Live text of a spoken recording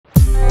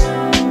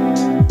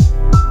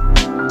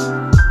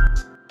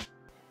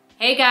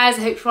Hey guys,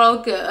 I hope you're all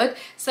good.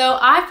 So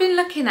I've been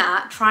looking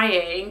at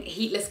trying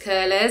heatless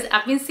curlers.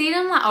 I've been seeing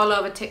them like all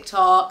over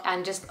TikTok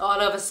and just all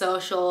over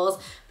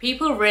socials,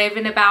 people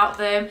raving about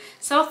them.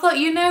 So I thought,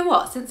 you know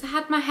what, since I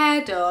had my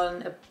hair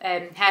done,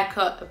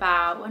 haircut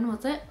about, when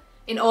was it?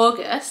 In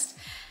August.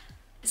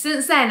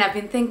 Since then I've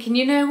been thinking,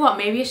 you know what,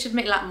 maybe I should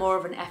make like more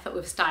of an effort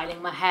with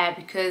styling my hair,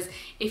 because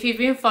if you've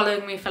been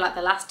following me for like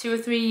the last 2 or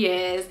 3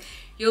 years,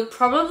 you'll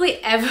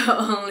probably ever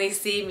only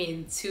see me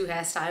in 2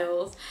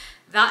 hairstyles.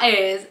 That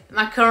is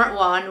my current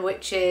one,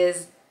 which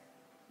is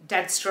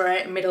dead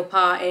straight, middle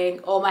parting,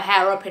 or my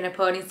hair up in a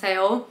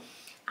ponytail.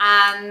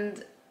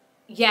 And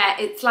yeah,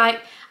 it's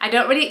like, I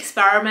don't really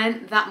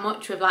experiment that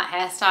much with like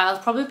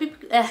hairstyles, probably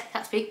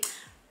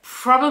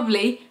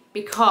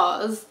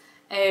because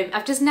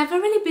I've just never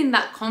really been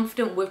that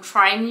confident with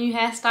trying new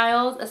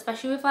hairstyles,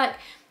 especially with like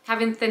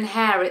having thin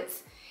hair.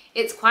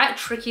 It's quite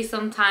tricky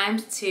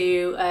sometimes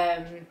to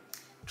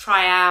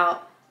try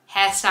out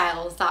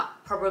hairstyles that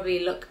probably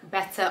look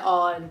better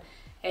on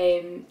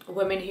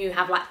women who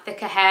have like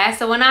thicker hair.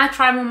 So when I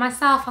try them on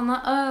myself, I'm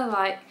like, oh,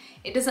 like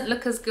it doesn't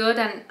look as good,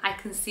 and I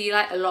can see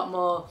like a lot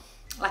more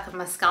like of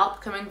my scalp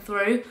coming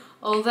through.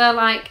 Although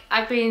like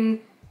I've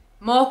been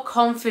more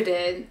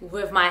confident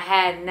with my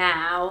hair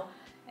now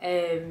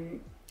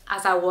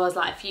as I was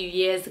like a few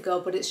years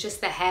ago, but it's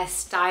just the hair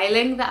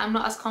styling that I'm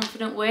not as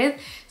confident with.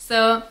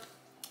 So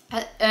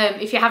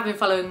if you have been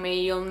following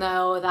me, you'll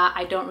know that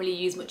I don't really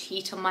use much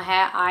heat on my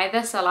hair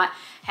either. So like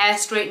hair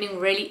straightening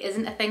really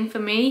isn't a thing for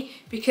me,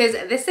 because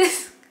this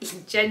is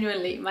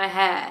genuinely my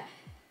hair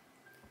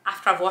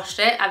after I've washed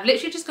it. I've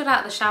literally just got out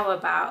of the shower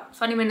about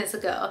 20 minutes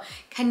ago.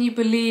 Can you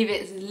believe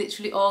it's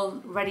literally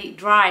already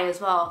dry as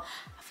well?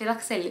 I feel like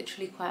I say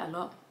literally quite a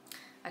lot.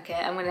 Okay,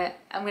 I'm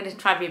gonna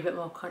try to be a bit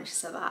more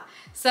conscious of that.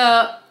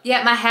 So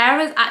yeah, my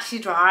hair is actually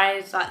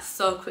dried like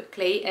so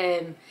quickly.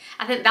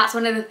 I think that's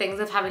one of the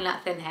things of having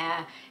like thin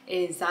hair,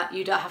 is that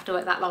you don't have to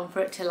wait that long for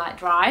it to like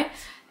dry.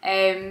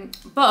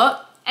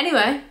 But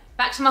anyway,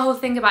 back to my whole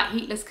thing about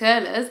heatless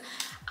curlers.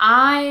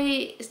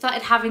 I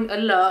started having a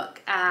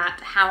look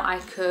at how I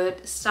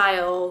could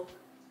style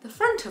the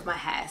front of my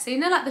hair. So you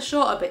know, like the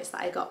shorter bits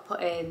that I got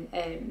put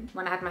in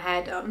when I had my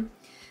hair done,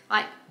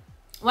 like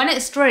when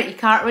it's straight you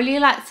can't really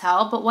like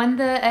tell, but when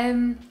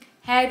the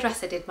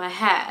hairdresser did my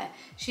hair,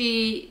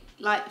 she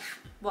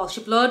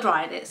she blow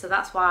dried it, so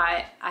that's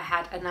why I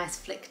had a nice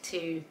flick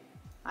to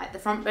like the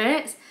front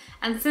bits.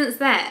 And since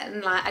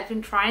then, like I've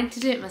been trying to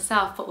do it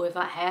myself, but with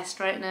like hair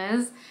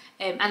straighteners.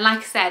 And like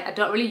I said, I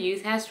don't really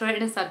use hair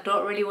straighteners, so I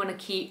don't really want to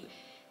keep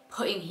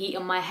putting heat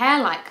on my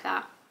hair like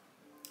that.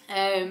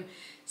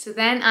 So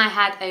then I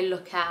had a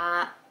look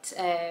at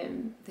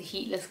the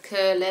heatless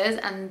curlers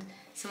and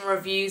some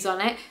reviews on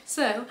it.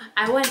 So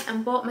I went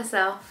and bought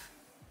myself,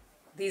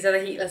 these are the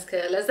heatless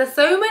curlers. There's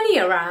so many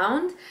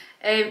around.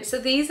 So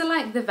these are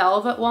like the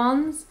velvet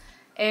ones,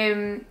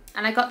 and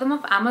I got them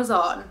off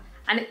Amazon,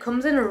 and it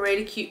comes in a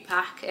really cute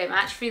pack. I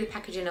actually threw the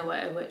packaging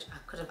away, which I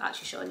could have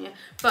actually shown you,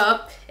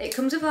 but it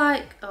comes with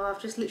like, oh,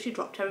 I've just literally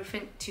dropped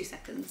everything, 2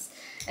 seconds.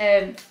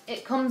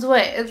 It comes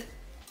with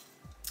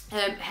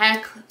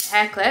hair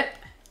clip,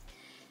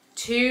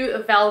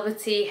 2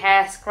 velvety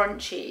hair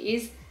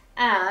scrunchies,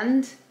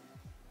 and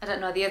I don't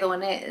know what the other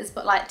one is,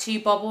 but like 2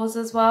 bobbles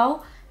as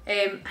well.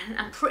 And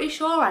I'm pretty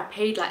sure I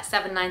paid like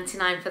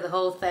 $7.99 for the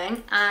whole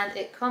thing, and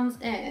it comes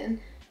in,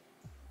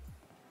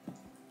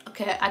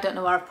 okay, I don't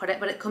know where I put it,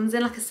 but it comes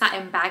in like a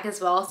satin bag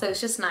as well, so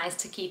it's just nice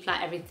to keep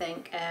like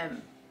everything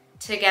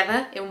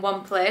together in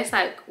one place,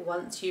 like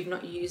once you've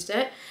not used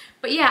it.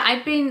 But yeah,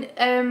 I've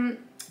been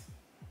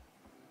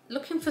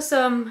looking for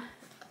some,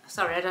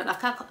 sorry, I've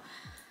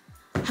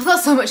got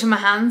so much in my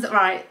hands.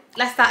 Right,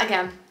 let's start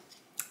again.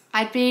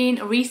 I'd been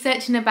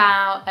researching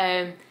about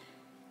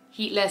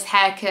heatless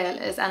hair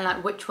curlers and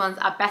like which ones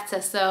are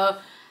better. So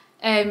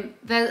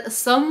there's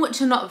some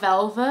which are not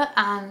velvet,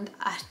 and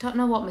I don't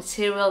know what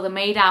material they're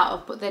made out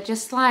of, but they're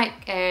just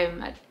like,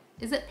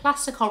 is it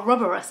plastic or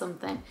rubber or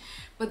something?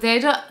 But they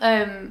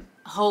don't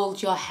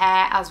hold your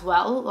hair as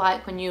well,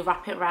 like when you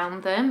wrap it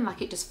around them,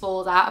 like it just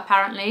falls out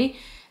apparently.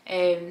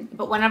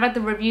 But when I read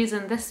the reviews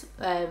on this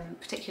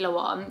particular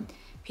one,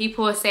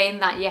 people were saying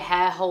that your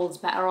hair holds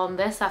better on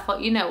this. I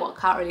thought, you know what,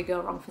 can't really go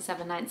wrong for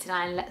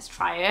 $7.99, let's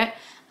try it.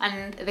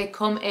 And they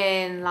come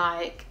in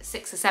like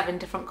 6 or 7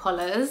 different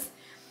colours.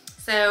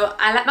 So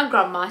I let my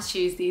grandma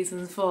choose these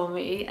ones for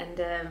me, and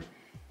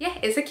yeah,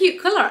 it's a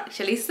cute colour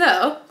actually.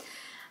 So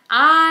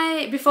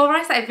before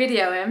I started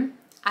videoing,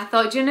 I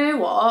thought, you know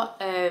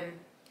what,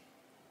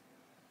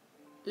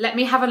 let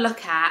me have a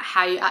look at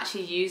how you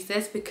actually use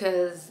this,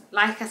 because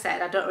like I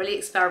said, I don't really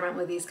experiment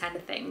with these kind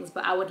of things,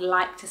 but I would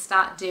like to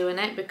start doing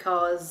it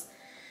because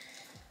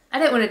I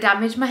don't want to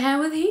damage my hair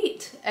with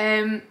heat.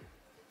 And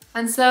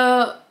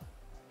so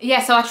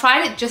yeah, so I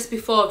tried it just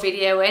before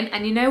videoing,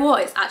 and you know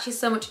what, it's actually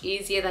so much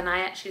easier than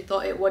I actually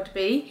thought it would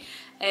be.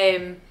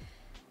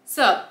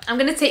 So I'm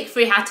going to take you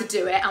through how to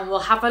do it, and we'll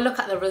have a look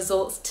at the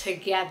results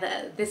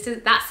together.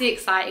 That's the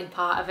exciting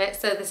part of it.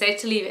 So they say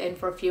to leave it in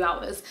for a few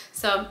hours.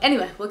 So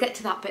anyway, we'll get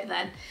to that bit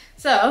then.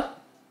 So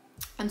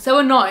I'm so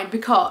annoyed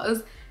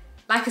because,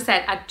 like I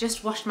said, I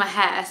just washed my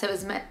hair, so it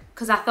was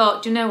because I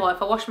thought, do you know what,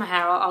 if I wash my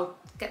hair, I'll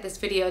get this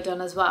video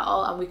done as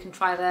well, and we can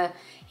try the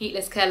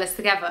Heatless curlers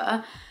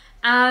together.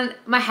 And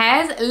my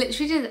hair's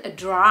literally just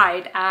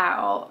dried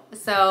out,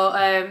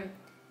 so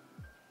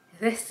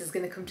this is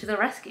gonna come to the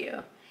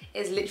rescue.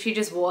 It's literally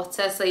just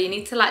water, so you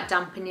need to like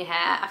dampen your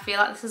hair. I feel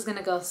like this is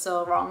gonna go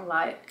so wrong,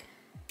 like,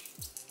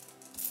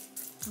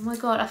 oh my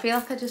god, I feel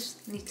like I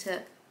just need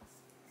to,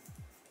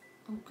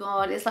 oh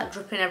god, it's like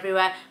dripping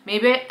everywhere.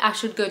 Maybe I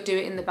should go do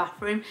it in the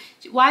bathroom.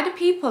 Why do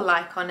people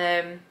like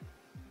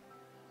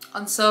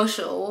on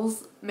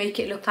socials make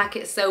it look like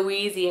it's so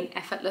easy and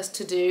effortless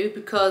to do?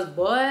 Because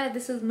boy,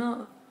 this is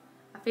not.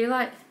 I feel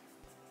like,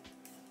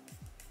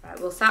 right,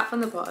 we'll start from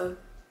the bottom.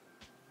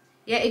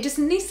 Yeah, it just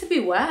needs to be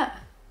wet.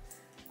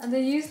 And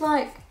they use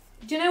like,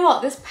 do you know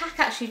what, this pack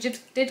actually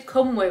just did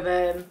come with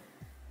a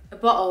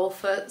bottle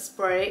for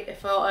spray,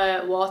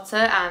 for water,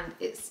 and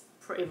it's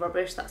pretty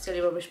rubbish. That's the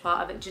only rubbish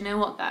part of it. Do you know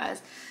what,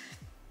 guys?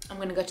 I'm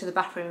gonna go to the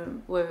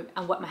bathroom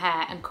and wet my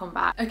hair and come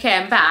back. Okay,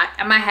 I'm back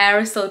and my hair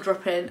is still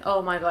dripping.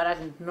 Oh my god, I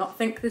did not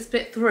think this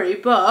bit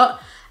through,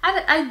 but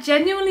I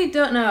genuinely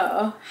don't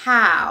know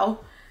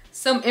how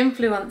some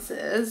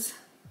influencers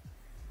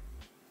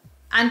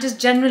and just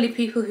generally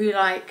people who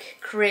like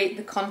create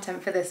the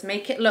content for this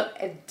make it look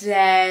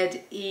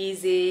dead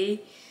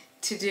easy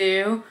to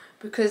do,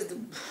 because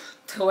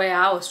the way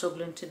I was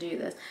struggling to do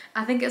this.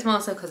 I think it's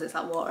more so because it's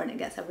like water and it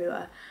gets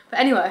everywhere. But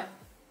anyway,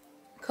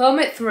 comb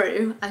it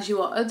through as you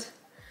would,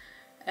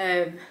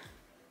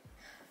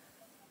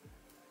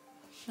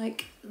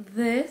 like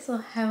this, or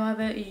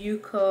however you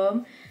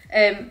comb.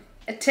 A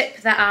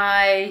tip that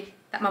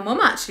my mum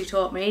actually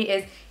taught me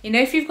is, you know,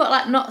 if you've got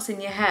like knots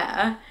in your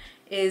hair,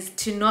 is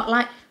to not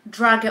like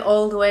drag it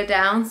all the way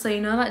down. So, you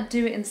know, like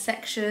do it in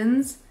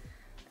sections.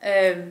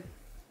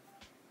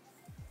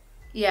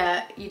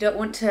 Yeah, you don't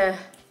want to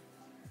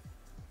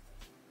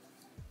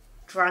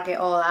drag it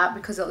all out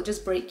because it'll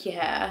just break your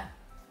hair.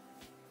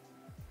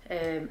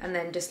 And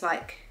then just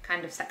like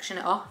kind of section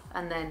it off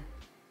and then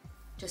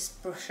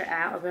just brush it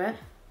out a bit.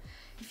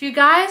 If you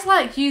guys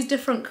like use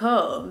different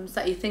combs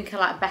that you think are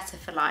like better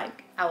for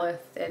like our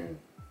thin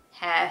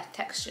hair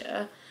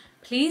texture,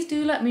 please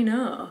do let me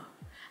know.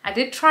 I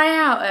did try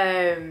out,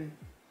 I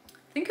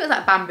think it was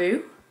like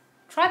bamboo.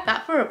 Tried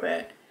that for a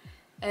bit.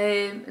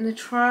 And I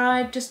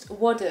tried just a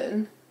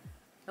wooden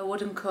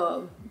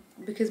comb,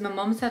 because my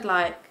mum said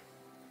like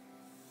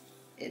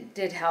it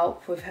did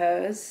help with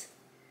hers.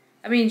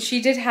 I mean,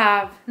 she did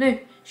have, no,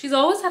 she's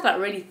always had like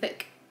really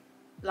thick,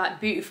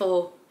 like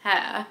beautiful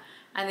hair.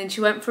 And then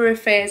she went through a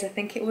phase, I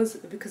think it was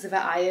because of her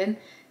iron,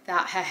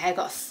 that her hair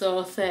got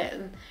so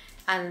thin.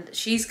 And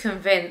she's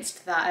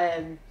convinced that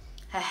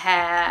her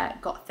hair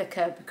got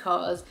thicker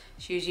because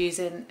she was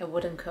using a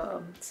wooden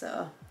comb.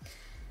 So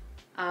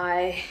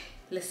I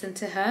listened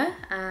to her,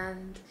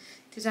 and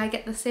did I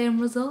get the same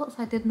results?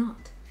 I did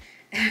not.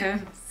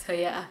 So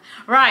yeah.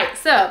 Right,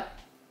 so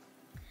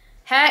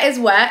hair is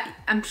wet.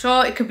 I'm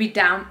sure it could be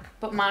damp,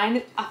 but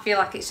mine, I feel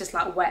like it's just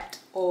like wet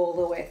all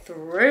the way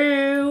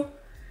through.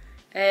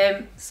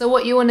 So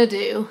what you want to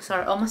do,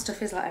 sorry, all my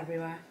stuff is like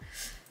everywhere.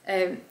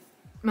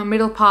 My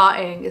middle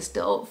parting is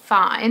still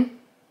fine.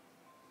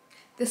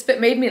 This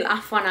bit made me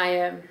laugh when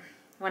I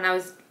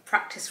was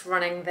practice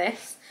running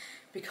this,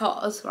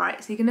 because,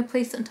 right, so you're gonna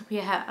place it on top of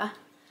your hair.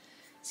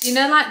 So you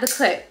know, like the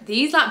clip,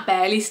 these like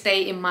barely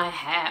stay in my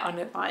hair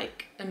on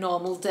like a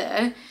normal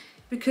day,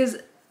 because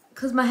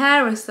my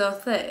hair is so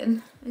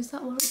thin. Is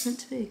that what it's meant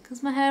to be?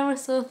 Because my hair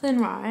is so thin,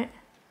 right?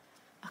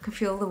 I can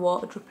feel the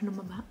water dripping on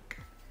my back.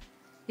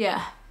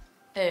 Yeah,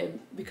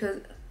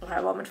 because,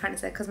 right, what am I trying to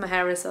say? Because my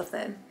hair is so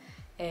thin,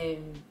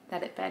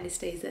 that it barely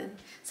stays in.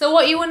 So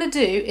what you want to do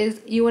is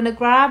you want to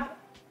grab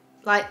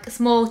like a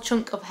small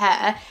chunk of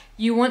hair.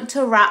 You want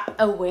to wrap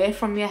away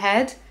from your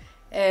head,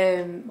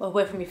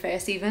 away from your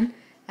face even.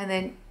 And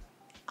then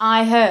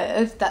I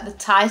heard that the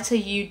tighter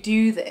you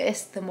do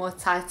this, the more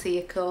tighter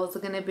your curls are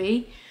going to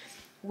be.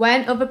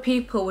 When other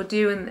people were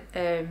doing,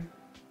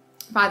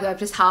 by the way, I've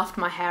just halved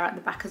my hair at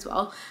the back as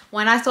well.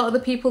 When I saw other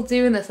people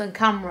doing this on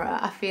camera,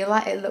 I feel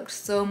like it looked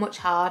so much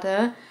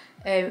harder.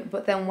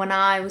 But then when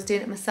I was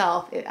doing it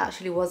myself, it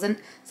actually wasn't.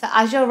 So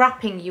as you're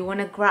wrapping, you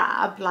want to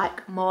grab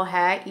like more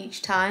hair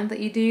each time that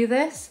you do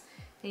this.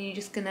 And you're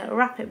just going to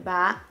wrap it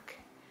back.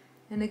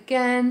 And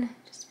again,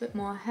 just a bit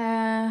more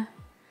hair.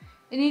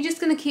 And you're just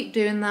going to keep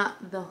doing that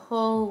the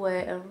whole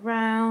way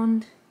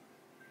around.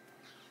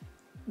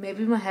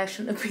 Maybe my hair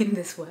shouldn't have been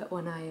this wet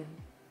when I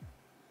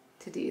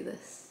to do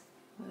this.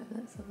 Right,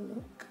 let's have a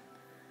look.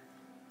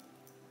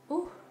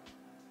 Oh.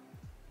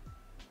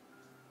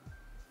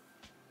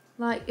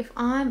 Like, if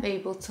I'm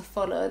able to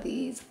follow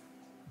these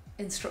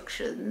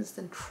instructions,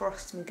 then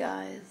trust me,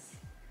 guys,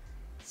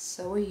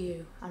 so are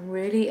you. I'm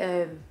really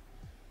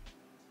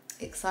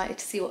excited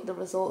to see what the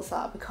results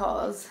are,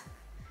 because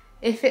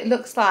if it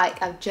looks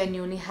like I've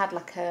genuinely had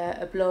like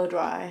a blow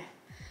dry,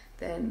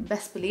 then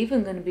best believe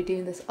I'm going to be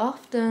doing this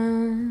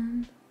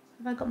often.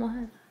 Have I got more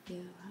hair? Yeah,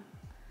 right.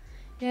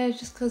 Yeah,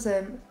 just because,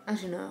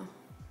 as you know,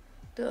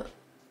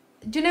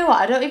 do you know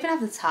what? I don't even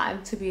have the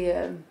time to be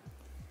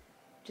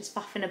just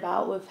faffing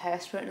about with hair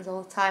straighteners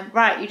all the time.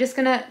 Right, you're just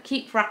gonna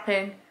keep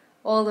wrapping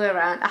all the way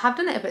around. I have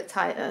done it a bit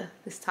tighter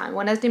this time.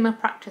 When I was doing my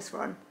practice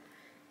run,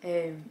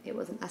 it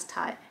wasn't as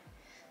tight.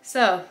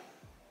 So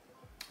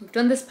we've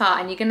done this part,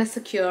 and you're gonna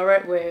secure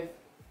it with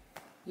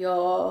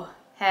your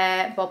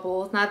hair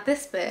bobbles. Now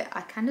this bit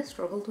I kind of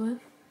struggled with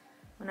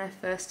when I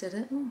first did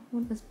it. Oh, it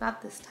wasn't as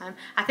bad this time.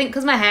 I think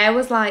because my hair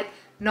was like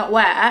not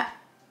wet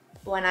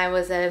when I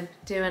was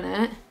doing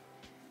it,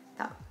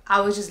 that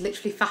I was just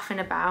literally faffing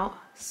about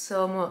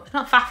so much.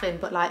 Not faffing,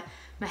 but like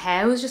my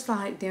hair was just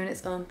like doing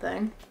its own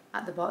thing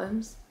at the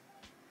bottoms.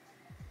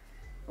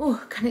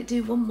 Oh, can it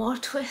do one more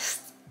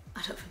twist?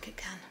 I don't think it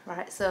can.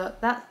 Right, so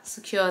that's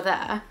secure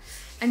there.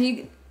 And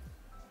you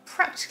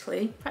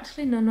practically,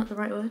 no, not the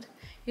right word.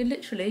 You're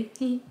literally,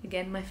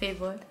 again, my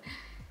favourite word,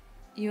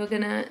 you're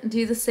gonna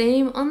do the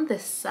same on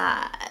this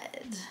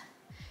side.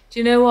 Do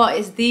you know what?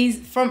 It's these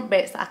front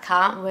bits that I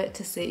can't wait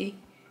to see.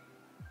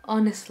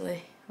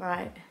 Honestly,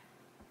 right.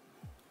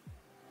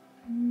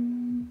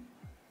 And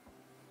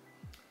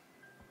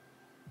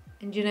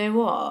you know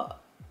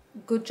what?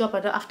 Good job I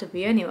don't have to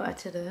be anywhere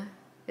today.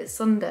 It's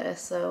Sunday,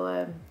 so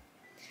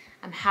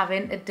I'm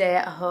having a day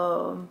at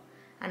home,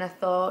 and I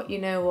thought, you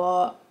know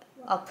what?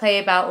 I'll play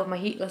about with my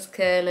heatless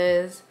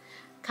curlers.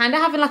 Kind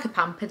of having like a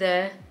pamper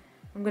day.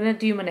 I'm gonna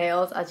do my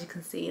nails, as you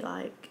can see,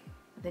 like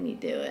the new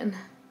doing.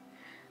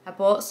 I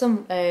bought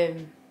some,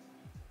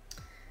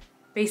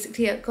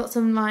 basically I got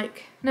some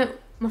like, no,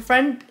 my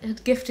friend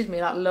had gifted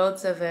me like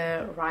loads of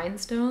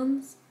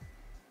rhinestones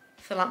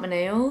for like my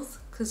nails,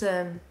 because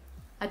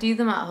I do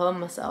them at home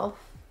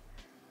myself.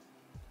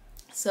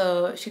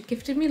 So she'd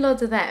gifted me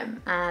loads of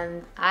them,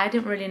 and I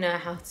didn't really know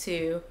how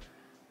to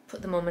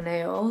put them on my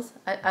nails.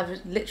 I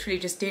was literally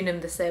just doing them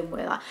the same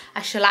way. Like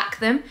I shellac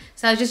them,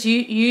 so I was just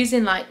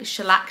using like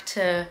shellac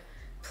to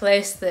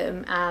place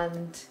them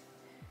and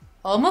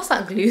almost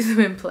like glue them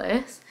in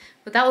place,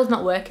 but that was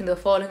not working. They were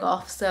falling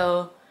off.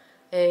 So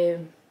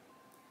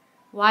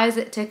why is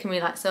it taking me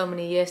like so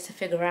many years to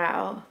figure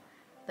out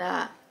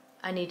that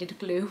I needed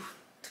glue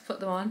to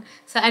put them on?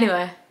 So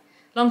anyway,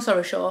 long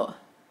story short,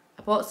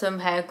 I bought some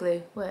hair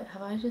glue. Wait,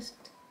 have I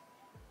just,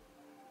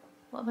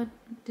 what have I,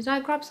 did I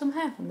grab some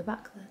hair from the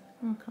back then?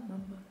 Oh, I can't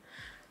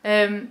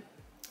remember.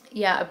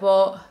 Yeah, I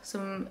bought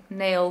some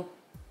nail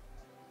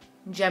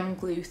gem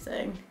glue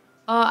thing.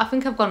 Oh, I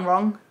think I've gone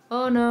wrong.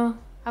 Oh no,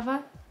 have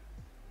I?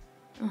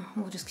 Oh,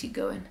 we'll just keep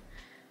going.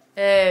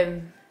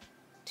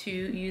 To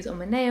use on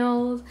my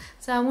nails.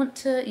 So I want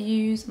to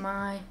use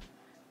my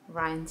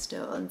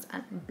rhinestones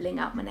and bling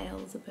out my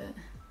nails a bit.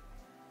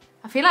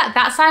 I feel like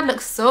that side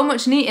looks so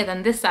much neater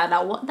than this side.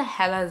 Like, what the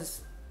hell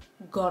has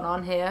gone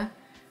on here?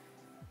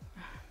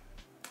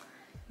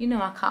 You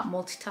know I can't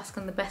multitask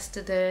on the best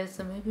of days,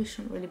 so maybe I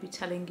shouldn't really be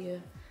telling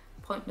you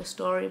a pointless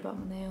story about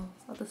my nails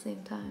at the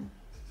same time.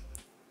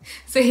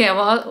 So yeah,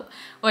 well,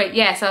 wait,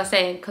 yeah, so I was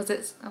saying, because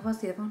it's, what's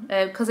the other one?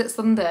 Because it's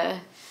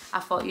Sunday, I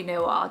thought, you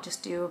know what, I'll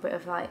just do a bit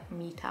of like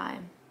me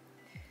time.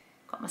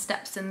 Got my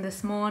steps in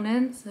this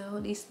morning, so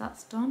at least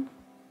that's done.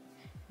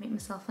 Make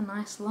myself a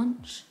nice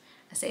lunch.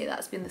 I say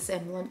that's been the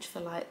same lunch for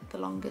like the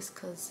longest,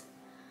 because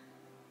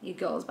your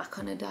girl's back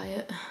on a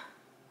diet.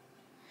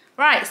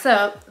 Right,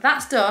 so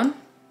that's done.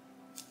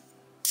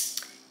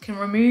 Can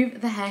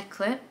remove the hair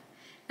clip,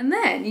 and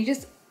then you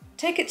just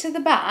take it to the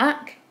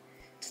back,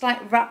 just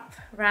like wrap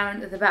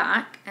around the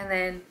back, and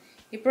then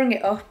you bring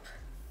it up,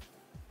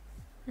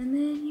 and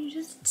then you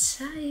just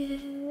tie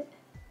it.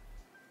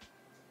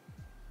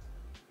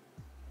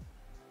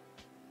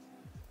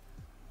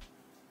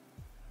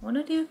 I want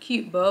to do a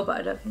cute bow, but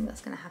I don't think that's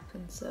going to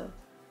happen, so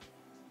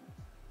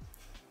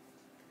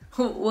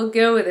we'll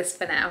go with this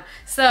for now.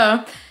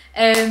 So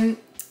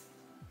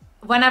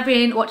when I've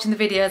been watching the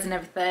videos and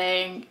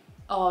everything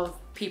of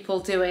people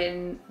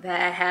doing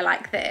their hair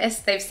like this,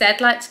 they've said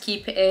like to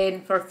keep it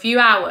in for a few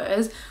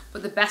hours,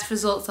 but the best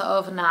results are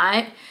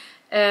overnight.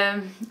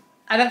 I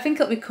don't think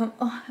it'll be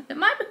it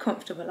might be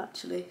comfortable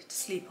actually to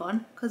sleep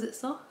on because it's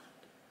soft,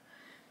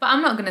 but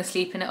I'm not going to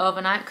sleep in it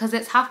overnight because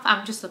it's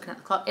I'm just looking at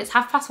the clock, it's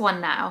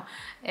 1:30 now.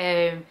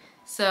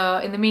 So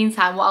in the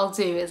meantime, what I'll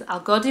do is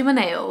I'll go do my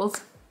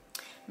nails,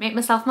 make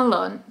myself my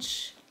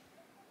lunch.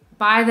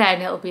 By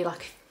then it'll be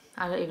like,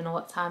 I don't even know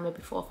what time,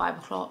 maybe 4 or 5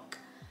 o'clock.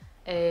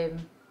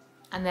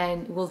 And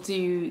then we'll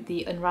do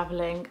the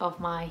unraveling of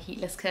my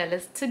heatless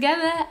curlers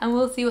together, and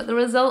we'll see what the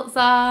results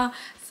are.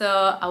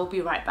 So I will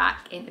be right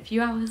back in a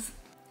few hours.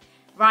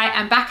 Right,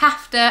 I'm back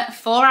after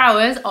 4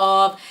 hours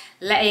of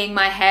letting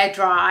my hair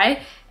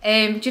dry.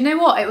 Do you know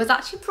what? It was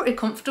actually pretty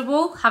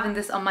comfortable having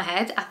this on my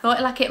head. I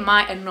thought like it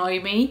might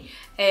annoy me,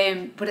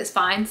 but it's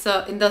fine.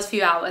 So in those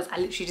few hours, I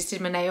literally just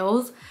did my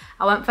nails.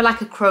 I went for like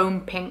a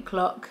chrome pink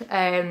look,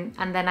 and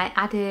then I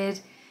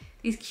added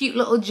these cute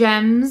little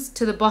gems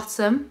to the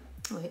bottom.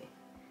 Wait.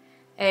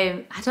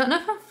 I don't know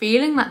if I'm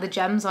feeling like the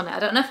gems on it. I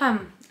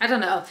don't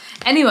know.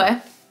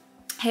 Anyway,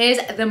 here's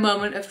the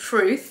moment of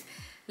truth.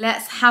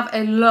 Let's have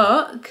a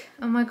look.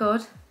 Oh my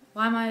God,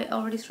 why am I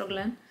already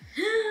struggling?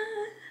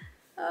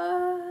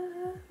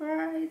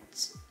 Right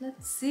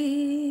Let's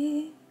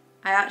see.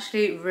 I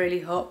actually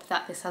really hope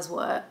that this has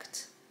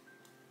worked.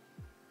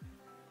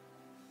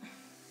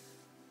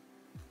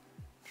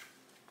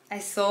 I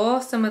saw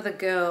some of the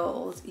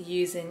girls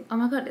using, oh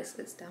my god,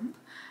 it's damp.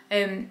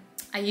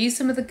 I used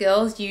some of the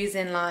girls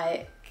using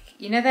like,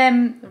 you know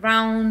them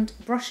round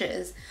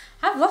brushes.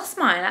 I've lost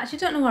mine, I actually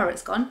don't know where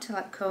it's gone to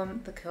like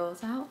comb the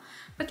curls out.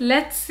 But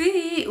let's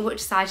see,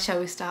 which side shall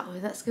we start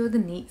with? Let's go with the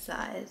neat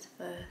side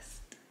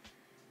first.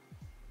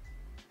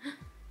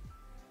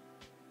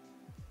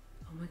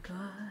 Oh my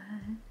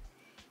god.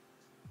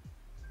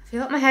 I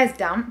feel like my hair's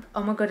damp.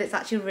 Oh my god, it's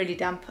actually really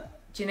damp.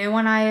 Do you know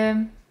when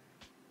I,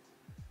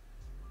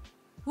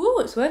 ooh,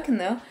 it's working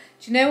though.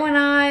 Do you know when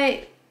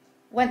I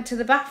went to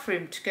the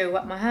bathroom to go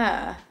wet my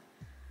hair?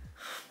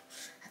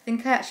 I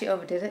think I actually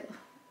overdid it.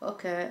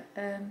 Okay,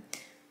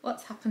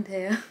 what's happened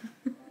here?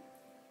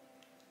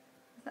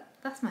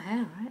 That's my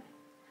hair, right?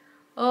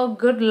 Oh,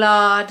 good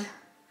lord.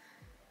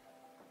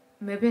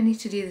 Maybe I need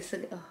to do this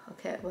again. Oh,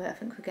 okay, wait, I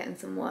think we're getting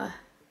somewhere.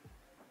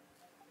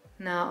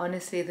 No,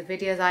 honestly, the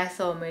videos I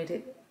saw made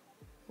it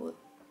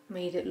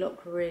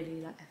look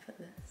really like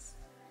effortless.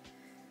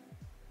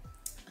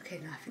 Okay,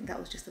 no, I think that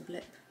was just a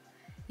blip.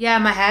 Yeah,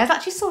 my hair's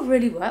actually still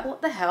really wet.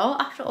 What the hell?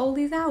 After all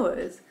these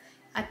hours?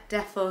 I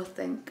defo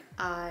think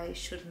I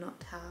should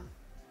not have.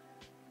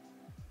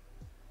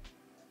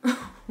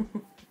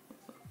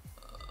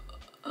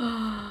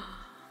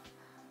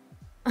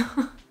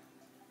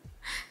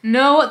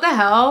 No, what the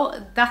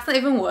hell? That's not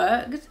even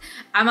worked.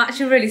 I'm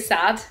actually really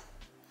sad.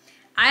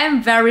 I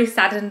am very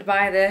saddened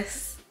by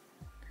this.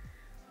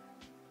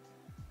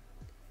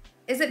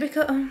 Is it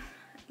because,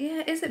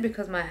 yeah, is it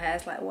because my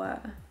hair's like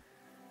wet?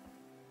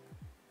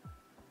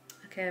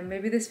 Okay,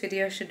 maybe this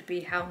video should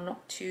be how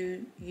not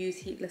to use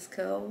heatless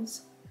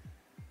curls.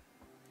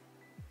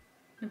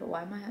 Yeah, but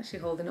why am I actually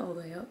holding it all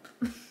the way up?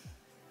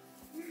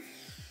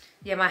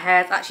 Yeah, my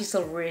hair's actually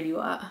still really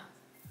wet.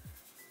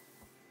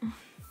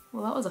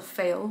 Well, that was a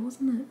fail,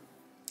 wasn't it?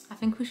 I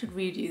think we should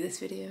redo this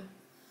video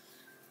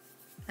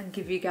and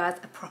give you guys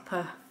a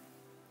proper...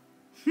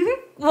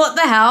 What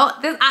the hell?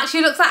 This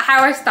actually looks like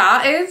how I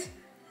started.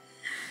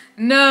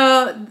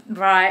 No,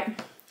 right.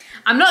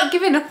 I'm not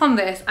giving up on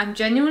this. I'm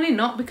genuinely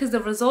not, because the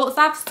results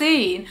I've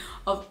seen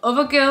of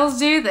other girls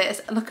do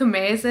this look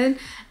amazing.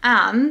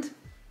 And,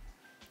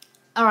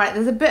 all right,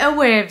 there's a bit of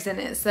waves in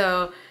it,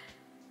 so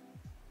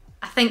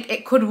I think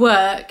it could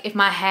work if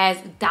my hair's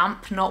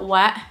damp, not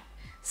wet.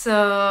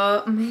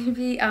 So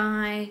maybe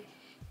I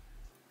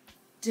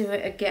do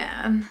it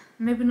again.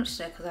 Maybe not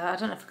today, because I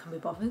don't know if I can be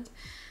bothered.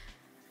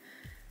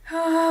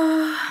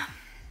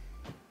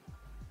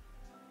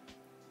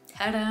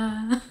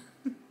 Ta-da!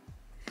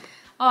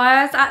 Oh,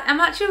 I'm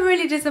actually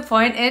really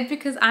disappointed,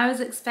 because I was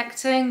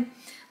expecting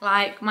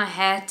like my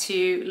hair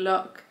to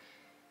look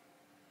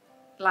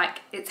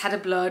like it's had a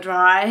blow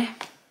dry.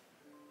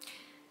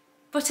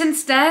 But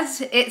instead,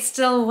 it's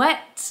still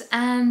wet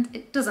and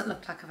it doesn't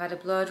look like I've had a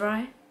blow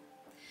dry.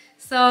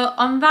 So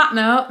on that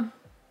note,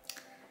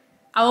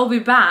 I will be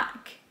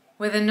back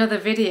with another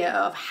video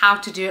of how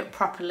to do it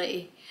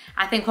properly.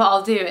 I think what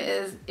I'll do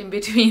is, in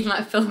between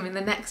like filming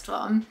the next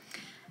one,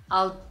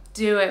 I'll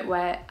do it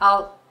where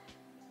I'll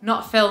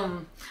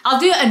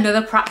do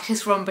another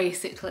practice run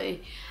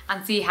basically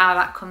and see how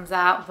that comes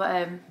out.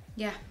 But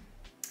yeah,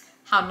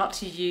 how not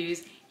to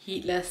use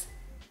heatless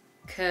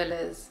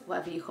curlers,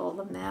 whatever you call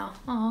them now.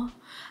 Oh,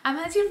 I'm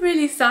actually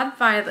really sad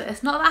by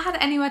this. Not that I had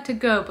anywhere to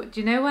go, but do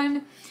you know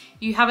when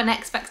you have an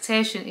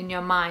expectation in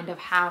your mind of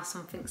how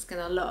something's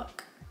gonna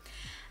look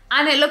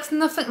and it looks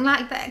nothing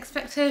like that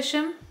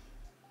expectation?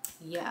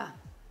 Yeah.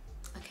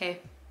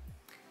 Okay,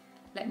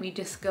 let me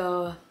just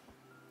go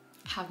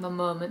have my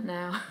moment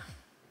now.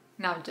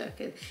 No, I'm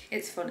joking.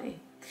 It's funny.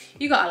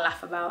 You gotta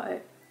laugh about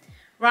it.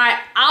 Right,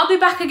 I'll be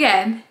back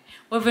again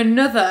with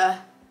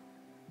another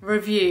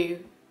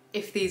review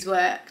if these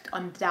worked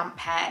on damp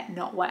hair,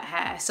 not wet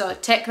hair. So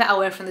take that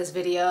away from this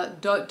video.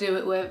 Don't do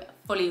it with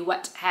fully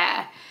wet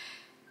hair.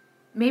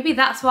 Maybe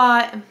that's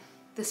why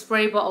the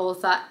spray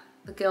bottles that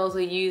the girls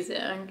were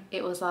using,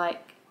 it was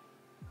like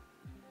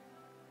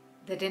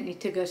they didn't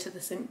need to go to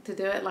the sink to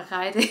do it like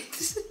I did.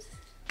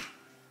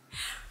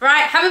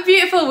 Right, have a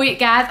beautiful week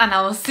guys, and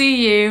I will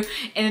see you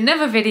in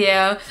another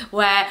video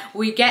where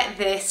we get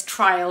this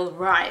trial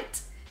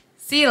right.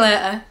 See you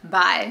later,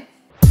 bye.